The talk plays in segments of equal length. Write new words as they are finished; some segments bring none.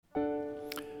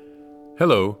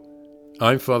Hello,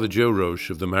 I'm Father Joe Roche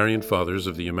of the Marian Fathers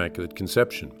of the Immaculate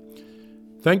Conception.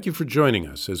 Thank you for joining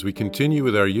us as we continue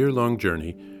with our year-long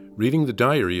journey reading the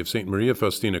diary of St. Maria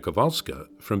Faustina Kowalska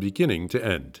from beginning to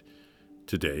end.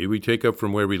 Today we take up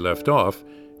from where we left off,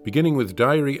 beginning with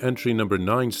diary entry number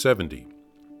 970.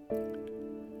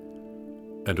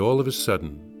 And all of a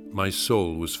sudden, my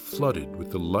soul was flooded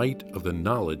with the light of the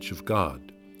knowledge of God.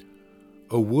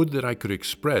 Oh, would that I could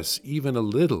express even a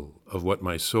little of what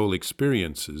my soul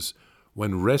experiences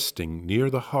when resting near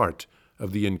the heart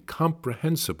of the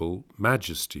incomprehensible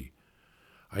majesty.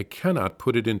 I cannot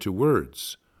put it into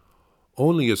words.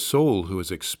 Only a soul who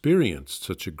has experienced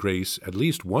such a grace at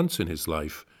least once in his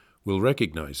life will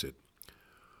recognize it.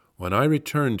 When I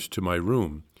returned to my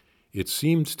room, it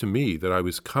seemed to me that I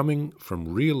was coming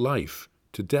from real life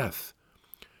to death.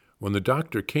 When the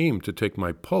doctor came to take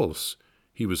my pulse,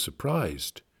 he was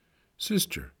surprised.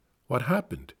 "Sister, what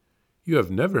happened? You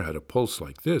have never had a pulse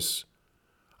like this.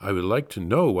 I would like to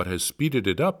know what has speeded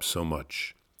it up so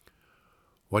much."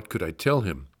 What could I tell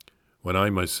him, when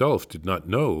I myself did not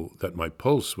know that my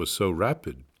pulse was so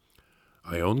rapid?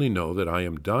 I only know that I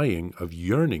am dying of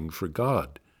yearning for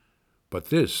God. But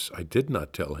this I did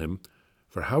not tell him,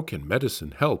 for how can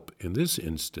medicine help in this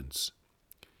instance?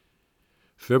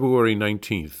 February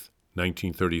 19th,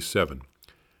 1937.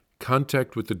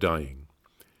 Contact with the dying.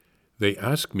 They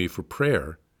ask me for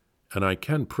prayer, and I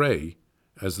can pray,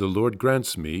 as the Lord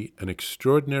grants me an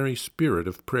extraordinary spirit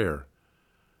of prayer.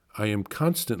 I am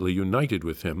constantly united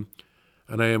with Him,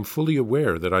 and I am fully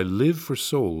aware that I live for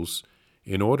souls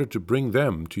in order to bring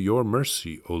them to your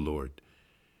mercy, O Lord.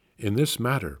 In this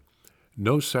matter,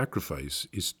 no sacrifice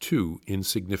is too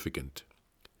insignificant.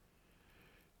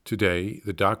 Today,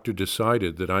 the doctor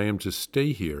decided that I am to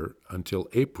stay here until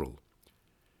April.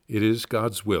 It is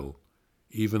God's will,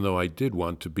 even though I did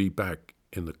want to be back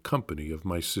in the company of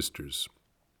my sisters.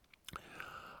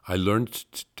 I learned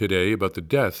today about the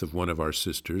death of one of our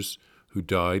sisters who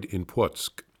died in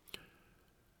Płotsk.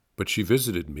 But she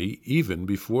visited me even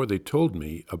before they told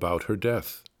me about her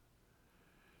death.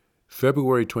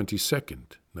 February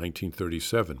 22nd,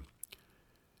 1937.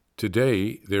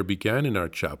 Today there began in our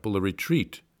chapel a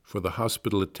retreat for the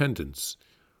hospital attendants,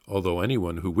 although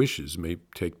anyone who wishes may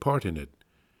take part in it.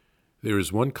 There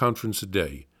is one conference a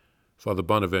day. Father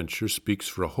Bonaventure speaks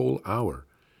for a whole hour,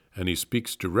 and he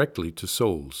speaks directly to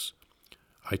souls.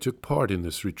 I took part in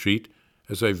this retreat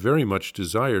as I very much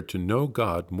desired to know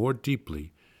God more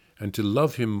deeply and to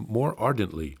love Him more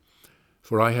ardently,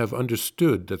 for I have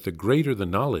understood that the greater the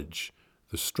knowledge,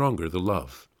 the stronger the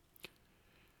love.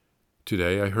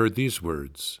 Today I heard these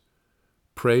words: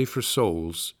 "Pray for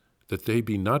souls, that they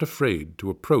be not afraid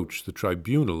to approach the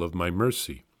tribunal of my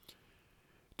mercy.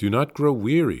 Do not grow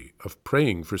weary of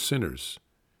praying for sinners.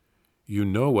 You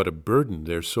know what a burden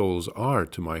their souls are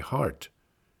to my heart.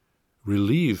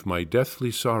 Relieve my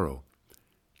deathly sorrow.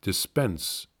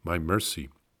 Dispense my mercy."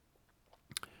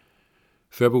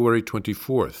 February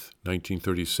 24th,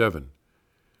 1937.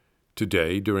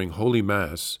 Today, during Holy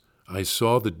Mass, I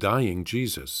saw the dying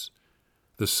Jesus.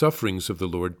 The sufferings of the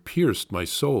Lord pierced my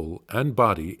soul and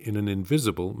body in an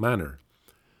invisible manner.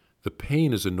 The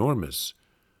pain is enormous,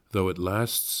 though it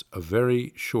lasts a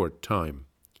very short time.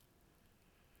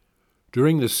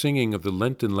 During the singing of the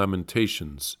Lenten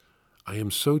Lamentations, I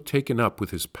am so taken up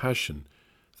with His passion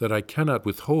that I cannot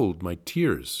withhold my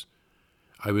tears.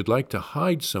 I would like to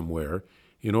hide somewhere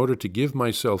in order to give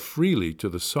myself freely to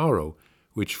the sorrow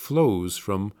which flows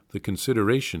from the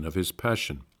consideration of His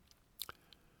passion.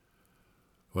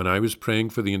 When I was praying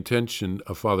for the intention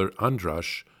of Father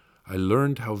Andras, I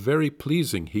learned how very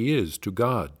pleasing he is to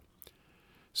God.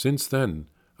 Since then,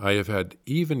 I have had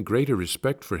even greater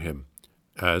respect for him,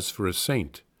 as for a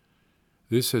saint.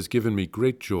 This has given me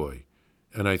great joy,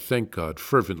 and I thank God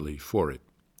fervently for it.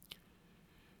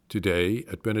 Today,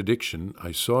 at benediction,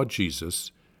 I saw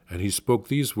Jesus, and He spoke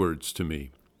these words to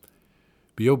me: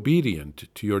 "Be obedient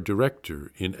to your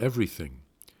director in everything.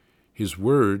 His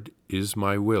word is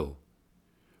my will.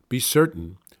 Be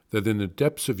certain that in the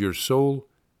depths of your soul,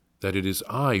 that it is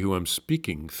I who am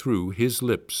speaking through His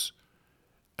lips.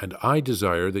 And I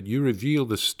desire that you reveal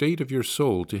the state of your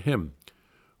soul to Him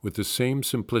with the same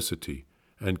simplicity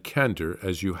and candor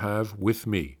as you have with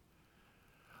me.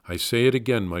 I say it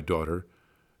again, my daughter,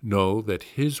 know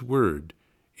that His word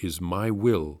is my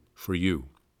will for you."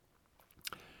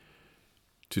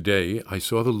 Today I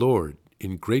saw the Lord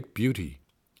in great beauty,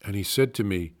 and He said to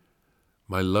me,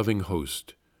 "My loving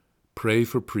host, pray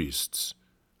for priests,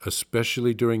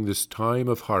 especially during this time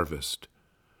of harvest.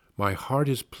 My heart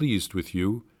is pleased with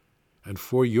you, and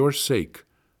for your sake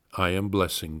I am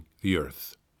blessing the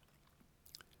earth."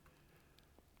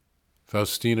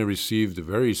 Faustina received a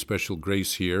very special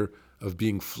grace here of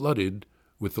being flooded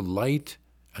with the light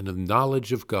and the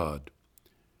knowledge of God.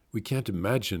 We can't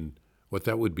imagine what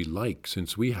that would be like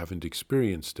since we haven't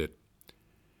experienced it.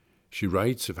 She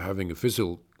writes of having a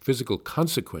physical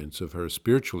consequence of her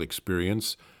spiritual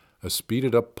experience, a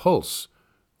speeded-up pulse,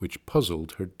 which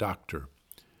puzzled her doctor.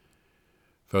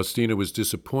 Faustina was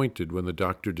disappointed when the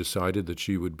doctor decided that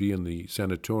she would be in the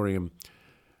sanatorium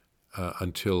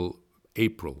until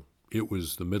April. It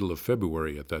was the middle of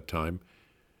February at that time,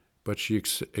 but she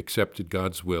accepted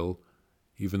God's will,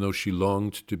 even though she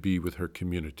longed to be with her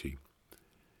community.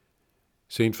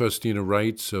 St. Faustina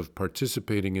writes of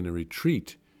participating in a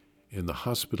retreat in the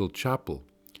hospital chapel.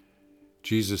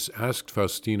 Jesus asked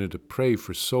Faustina to pray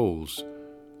for souls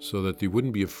so that they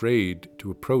wouldn't be afraid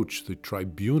to approach the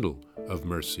tribunal of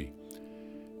mercy.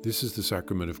 This is the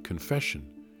sacrament of confession.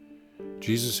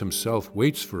 Jesus himself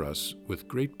waits for us with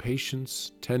great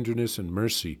patience, tenderness, and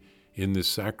mercy in this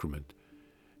sacrament.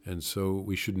 And so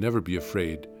we should never be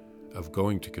afraid of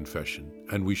going to confession,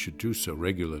 and we should do so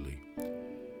regularly.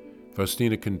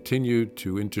 Faustina continued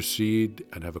to intercede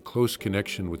and have a close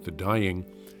connection with the dying.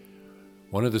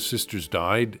 One of the sisters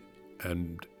died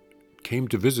and came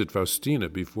to visit Faustina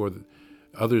before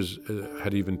others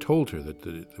had even told her that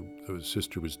the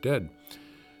sister was dead.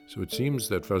 So it seems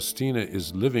that Faustina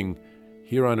is living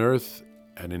here on earth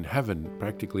and in heaven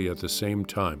practically at the same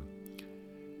time.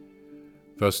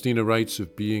 Faustina writes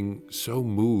of being so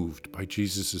moved by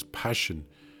Jesus' passion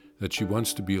that she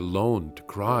wants to be alone, to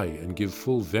cry and give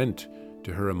full vent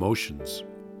to her emotions.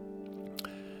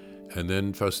 And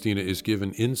then Faustina is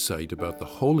given insight about the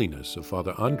holiness of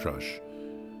Father Andrasz.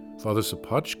 Father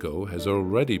Sopocko has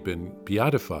already been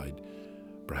beatified.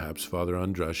 Perhaps Father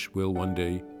Andrasz will one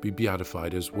day be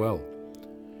beatified as well.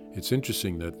 It's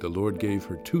interesting that the Lord gave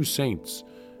her two saints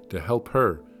to help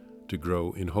her to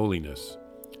grow in holiness.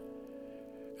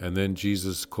 And then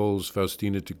Jesus calls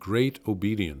Faustina to great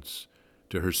obedience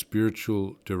to her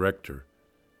spiritual director.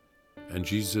 And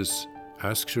Jesus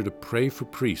asks her to pray for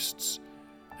priests,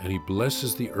 and he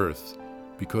blesses the earth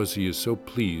because he is so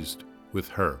pleased with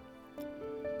her.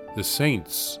 The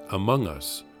saints among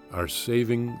us are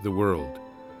saving the world.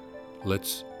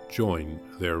 Let's join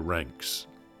their ranks.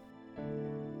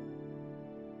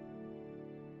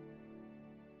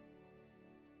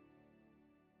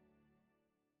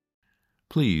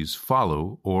 Please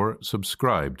follow or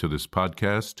subscribe to this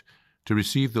podcast to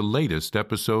receive the latest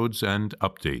episodes and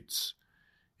updates.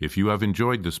 If you have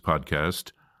enjoyed this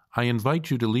podcast, I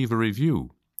invite you to leave a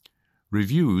review.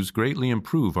 Reviews greatly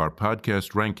improve our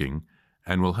podcast ranking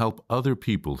and will help other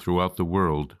people throughout the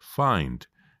world find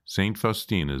St.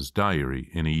 Faustina's Diary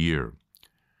in a Year.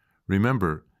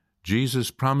 Remember,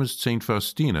 Jesus promised St.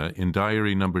 Faustina in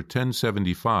Diary number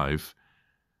 1075,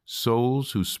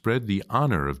 souls who spread the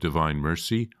honor of divine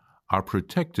mercy are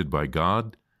protected by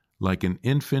God like an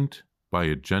infant by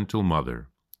a gentle mother.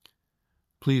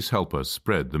 Please help us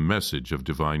spread the message of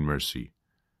divine mercy.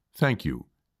 Thank you,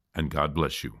 and God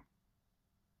bless you.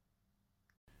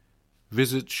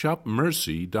 Visit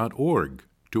shopmercy.org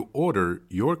to order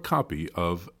your copy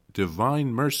of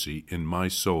Divine Mercy in My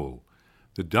Soul,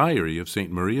 the Diary of St.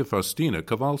 Maria Faustina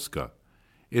Kowalska.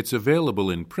 It's available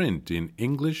in print in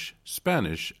English,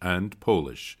 Spanish, and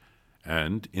Polish,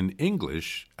 and in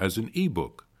English as an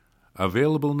e-book,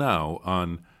 available now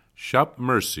on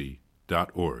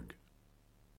shopmercy.org.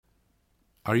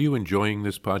 Are you enjoying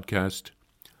this podcast?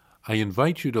 I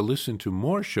invite you to listen to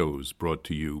more shows brought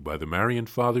to you by the Marian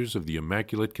Fathers of the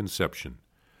Immaculate Conception.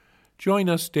 Join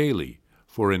us daily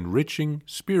for enriching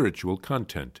spiritual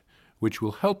content, which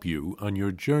will help you on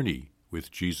your journey with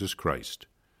Jesus Christ.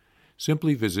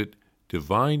 Simply visit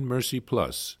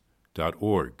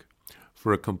DivineMercyPlus.org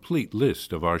for a complete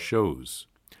list of our shows.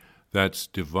 That's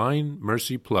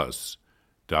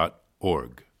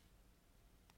DivineMercyPlus.org.